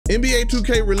NBA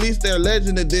 2K released their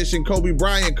Legend Edition Kobe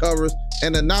Bryant covers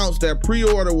and announced that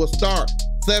pre-order will start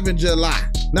 7 July.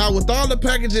 Now, with all the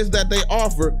packages that they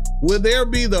offer, will there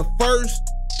be the first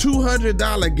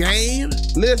 $200 game?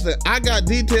 Listen, I got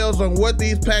details on what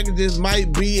these packages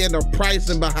might be and the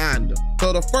pricing behind them.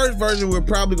 So the first version we're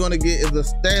probably gonna get is the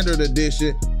standard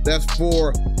edition. That's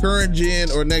for current gen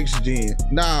or next gen.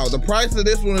 Now, the price of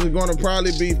this one is gonna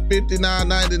probably be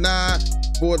 $59.99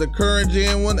 for the current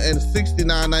gen one and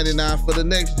 $69.99 for the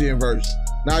next gen version.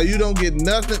 Now, you don't get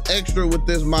nothing extra with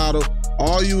this model.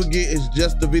 All you would get is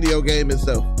just the video game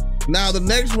itself. Now, the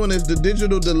next one is the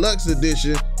Digital Deluxe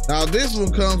Edition. Now, this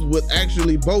one comes with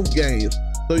actually both games.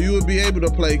 So you would be able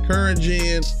to play current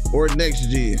gen or next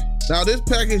gen. Now, this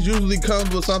package usually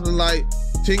comes with something like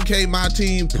 10K My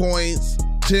Team points,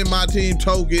 10 My Team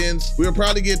tokens. We'll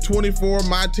probably get 24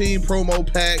 My Team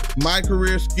promo pack, My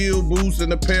Career skill boost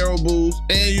and apparel boost,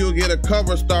 and you'll get a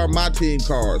cover star My Team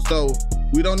card. So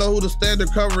we don't know who the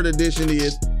standard covered edition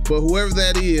is, but whoever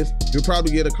that is, you'll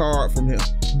probably get a card from him.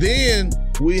 Then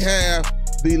we have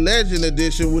the Legend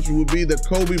Edition, which would be the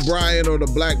Kobe Bryant or the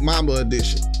Black Mamba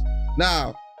edition.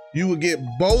 Now, you would get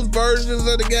both versions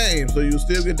of the game, so you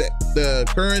still get the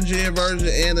current gen version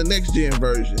and the next gen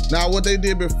version. Now, what they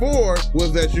did before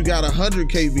was that you got 100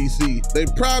 KVC. They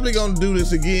probably gonna do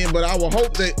this again, but I will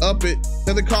hope they up it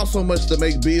because it costs so much to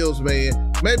make builds,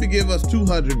 man. Maybe give us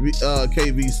 200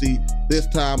 KVC this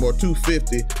time or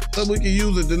 250, so we can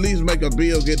use it to at least make a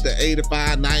build, get to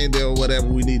 85, 90 or whatever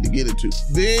we need to get it to.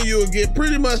 Then you'll get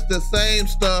pretty much the same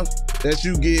stuff that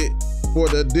you get for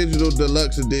the Digital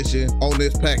Deluxe Edition on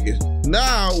this package.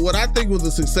 Now, what I think was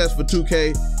a success for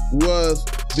 2K was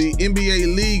the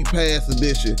NBA League Pass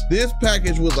Edition. This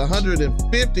package was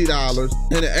 $150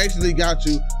 and it actually got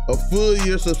you a full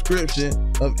year subscription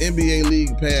of NBA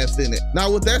League Pass in it. Now,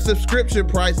 with that subscription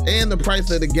price and the price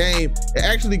of the game, it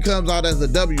actually comes out as a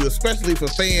W, especially for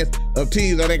fans of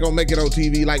teams that ain't gonna make it on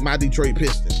TV like my Detroit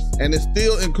Pistons. And it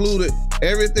still included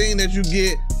everything that you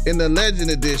get in the Legend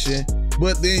Edition,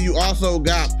 but then you also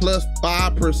got plus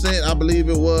 5%, I believe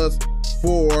it was,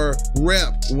 for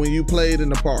rep when you played in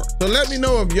the park. So let me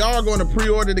know if y'all gonna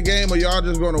pre-order the game or y'all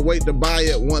just gonna wait to buy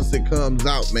it once it comes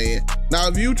out, man. Now,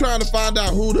 if you trying to find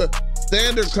out who the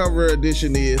standard cover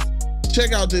edition is,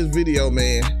 check out this video,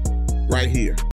 man, right here.